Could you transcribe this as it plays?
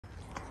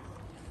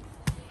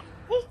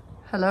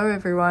Hello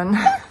everyone.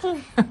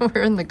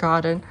 We're in the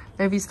garden.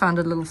 Baby's found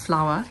a little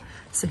flower,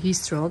 so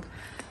he's thrilled.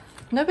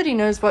 Nobody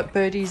knows what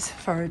Birdie's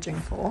foraging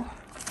for.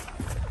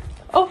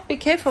 Oh, be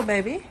careful,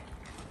 baby.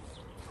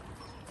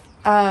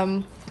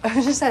 I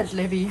just had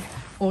Levy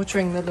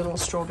watering the little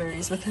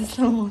strawberries with his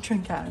little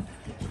watering can.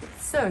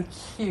 So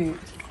cute.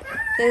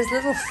 There's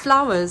little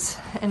flowers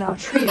in our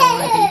tree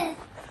already.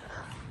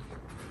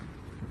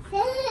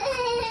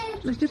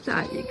 Look at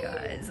that, you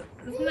guys.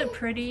 Isn't it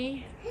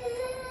pretty?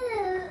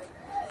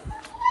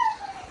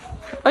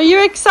 Are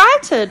you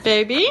excited,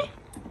 baby?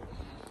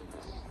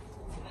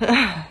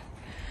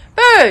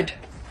 Bird!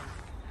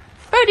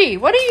 Birdie,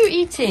 what are you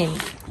eating?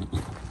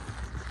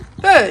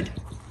 Bird!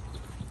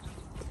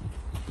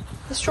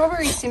 The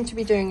strawberries seem to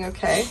be doing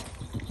okay.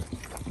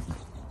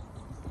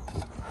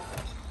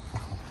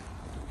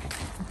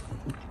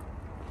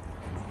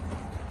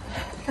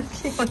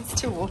 He wants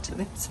to water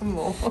them some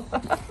more.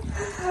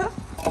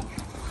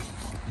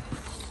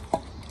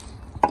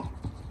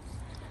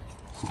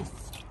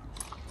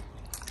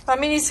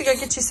 Mommy needs to go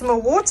get you some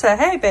more water.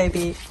 Hey,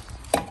 baby.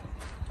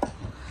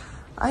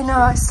 I know,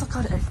 I still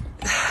gotta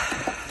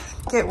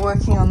get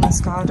working on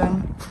this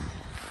garden.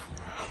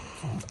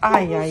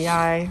 Ay, ay,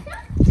 ay.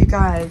 You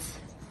guys,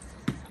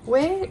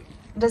 where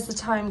does the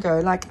time go?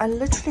 Like, I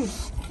literally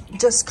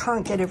just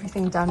can't get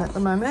everything done at the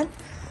moment.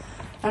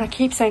 And I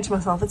keep saying to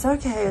myself, it's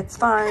okay, it's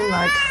fine.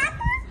 Like,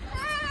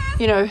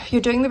 you know,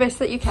 you're doing the best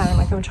that you can.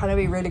 Like, I'm trying to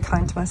be really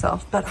kind to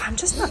myself. But I'm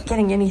just not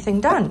getting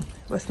anything done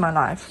with my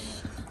life.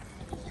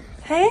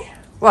 Hey?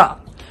 Well,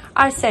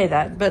 I say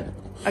that, but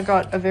I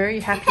got a very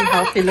happy,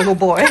 healthy little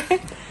boy.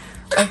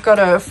 I've got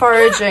a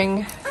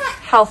foraging,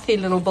 healthy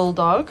little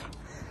bulldog.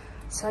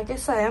 So I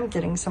guess I am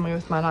getting somewhere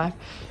with my life.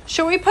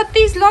 Shall we put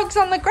these logs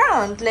on the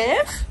ground,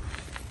 Lev?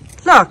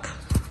 Look.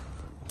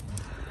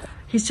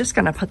 He's just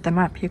going to put them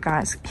up, you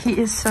guys. He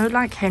is so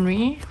like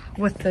Henry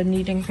with the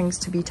needing things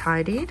to be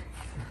tidied.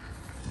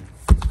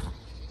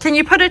 Can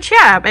you put a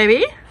chair,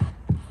 baby?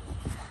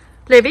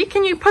 Levy,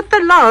 can you put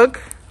the log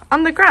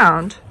on the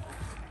ground?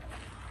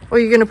 Or are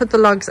you going to put the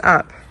logs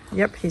up?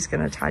 Yep, he's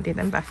going to tidy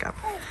them back up.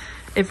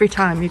 Every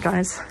time, you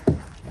guys.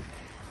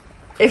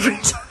 Every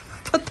time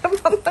I put them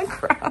on the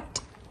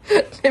ground,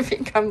 Levy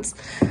comes.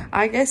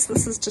 I guess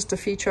this is just a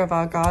feature of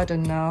our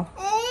garden now.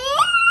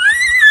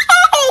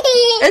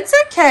 It's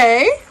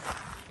okay.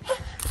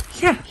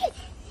 Yeah,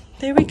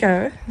 there we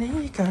go. There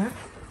you go.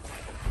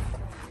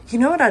 You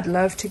know what I'd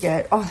love to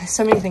get? Oh, there's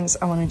so many things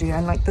I want to do.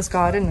 And like this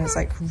garden is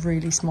like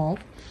really small.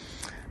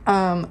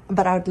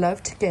 But I'd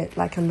love to get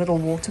like a little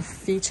water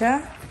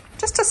feature.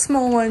 Just a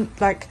small one,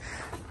 like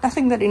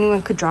nothing that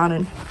anyone could drown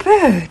in.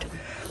 Bird,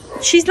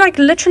 she's like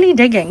literally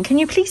digging. Can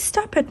you please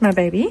stop it, my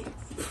baby?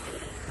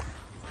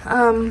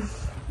 Yeah,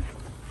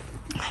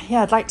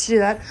 I'd like to do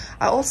that.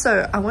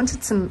 I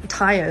wanted some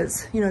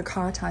tires, you know,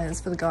 car tires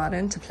for the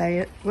garden to play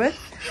it with.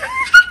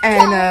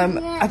 And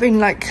I've been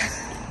like,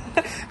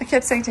 I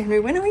kept saying to Henry,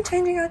 when are we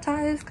changing our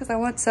tires? Because I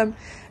want some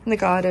in the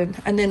garden.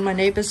 And then my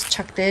neighbors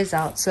chucked theirs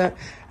out. So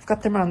I've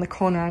got them around the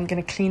corner. I'm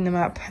going to clean them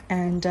up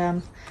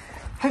and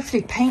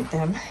hopefully paint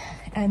them.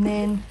 And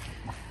then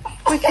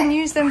we can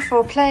use them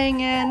for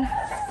playing in.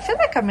 I feel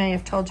like I may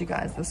have told you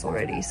guys this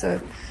already.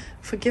 So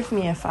forgive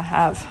me if I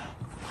have.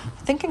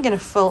 I think I'm going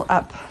to fill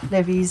up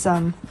Levy's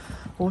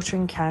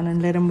watering can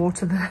and let him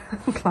water the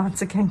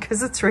plants again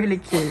because it's really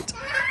cute.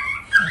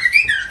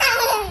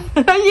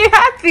 Are you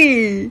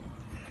happy?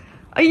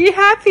 Are you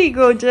happy,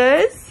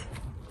 gorgeous?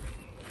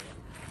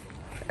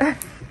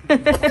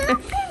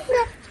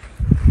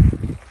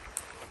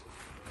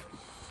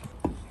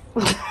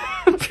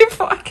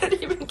 Before I could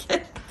even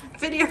get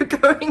video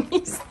going,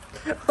 he's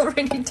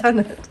already done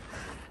it.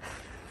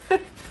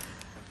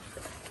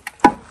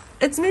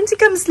 It's meant to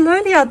come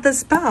slowly out the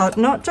spout,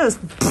 not just...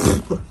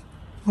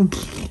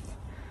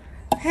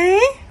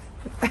 Hey?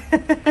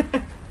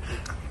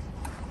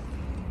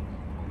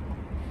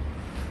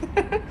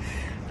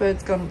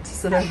 Bird's gone to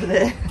sit over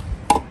there.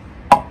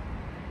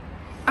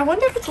 I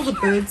wonder if it's all the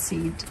bird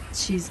seed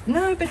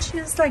No, but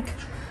she's like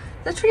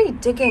literally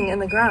digging in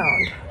the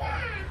ground.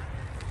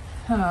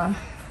 Huh.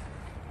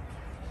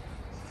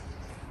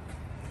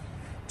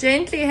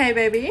 Gently, hey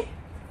baby.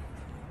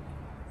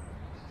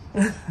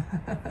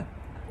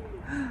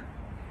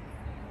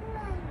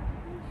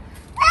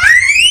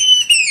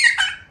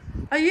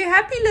 Are you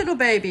happy, little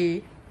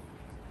baby?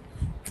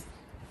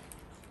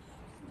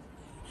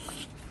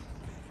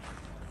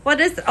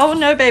 What is... Oh,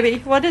 no, baby.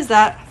 What is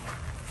that?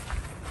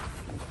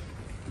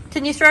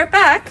 Can you throw it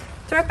back?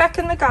 Throw it back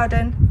in the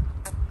garden.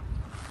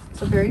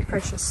 It's a very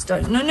precious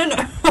stone. No, no,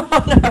 no.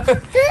 Oh, no.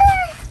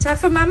 Is that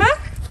for Mama?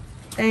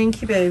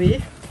 Thank you,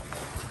 baby.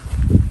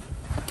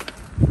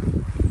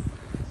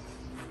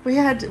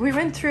 We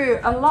went through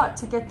a lot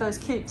to get those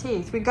cute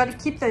teeth. We got to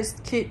keep those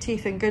cute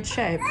teeth in good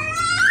shape.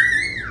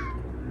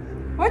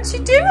 What's she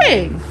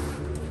doing?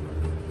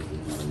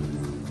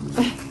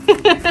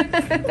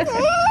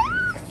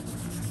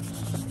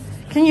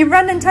 Can you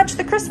run and touch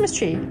the Christmas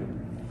tree?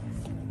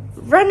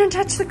 Run and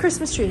touch the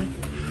Christmas tree.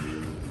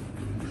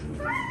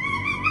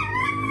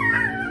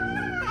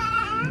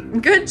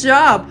 Good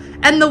job.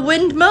 And the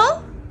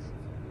windmill?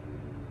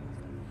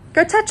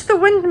 Go touch the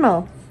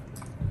windmill.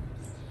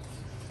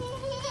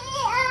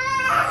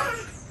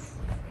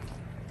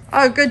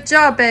 Oh, good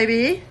job,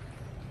 baby.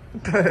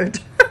 Bird.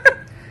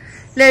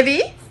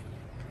 Levy,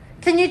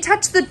 can you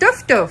touch the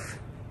doof-doof?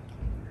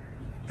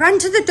 Run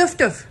to the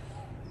doof-doof.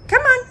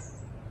 Come on.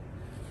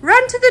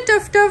 Run to the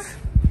doof-doof.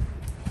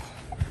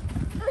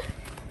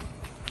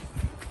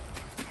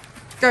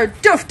 Go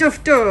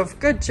doof-doof-doof.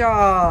 Good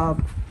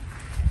job.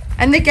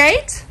 And the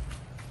gate?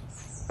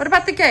 What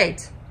about the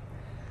gate?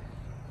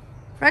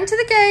 Run to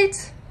the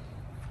gate.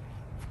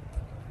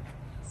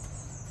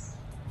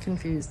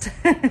 Confused.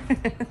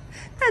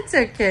 That's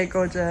okay,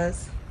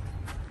 gorgeous.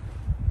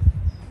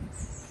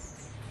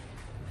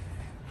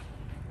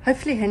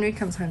 Hopefully Henry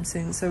comes home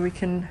soon so we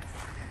can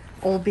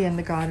all be in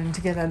the garden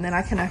together, and then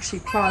I can actually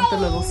plant the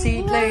little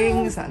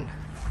seedlings, and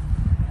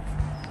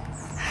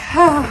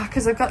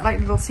because I've got like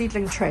little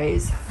seedling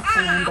trays,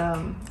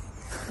 and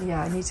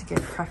yeah, I need to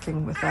get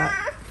cracking with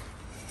that.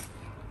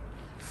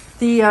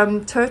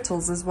 The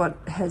turtles is what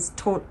has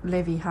taught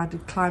Levy how to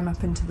climb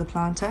up into the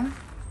planter.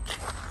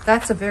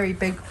 That's a very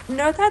big,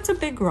 no, that's a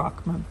big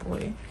rock, my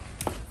boy.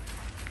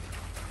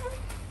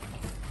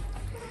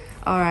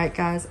 All right,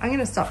 guys, I'm going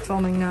to stop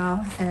filming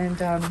now and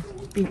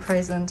be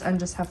present and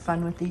just have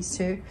fun with these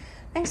two.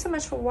 Thanks so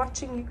much for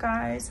watching, you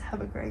guys.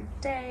 Have a great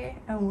day,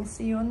 and we'll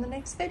see you on the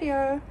next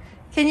video.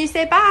 Can you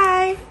say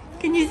bye?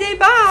 Can you say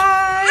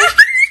bye?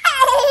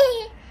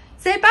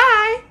 Say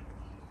bye.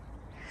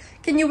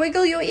 Can you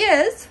wiggle your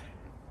ears?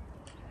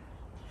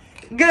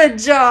 Good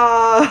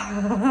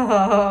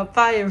job.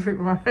 Bye,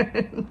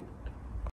 everyone.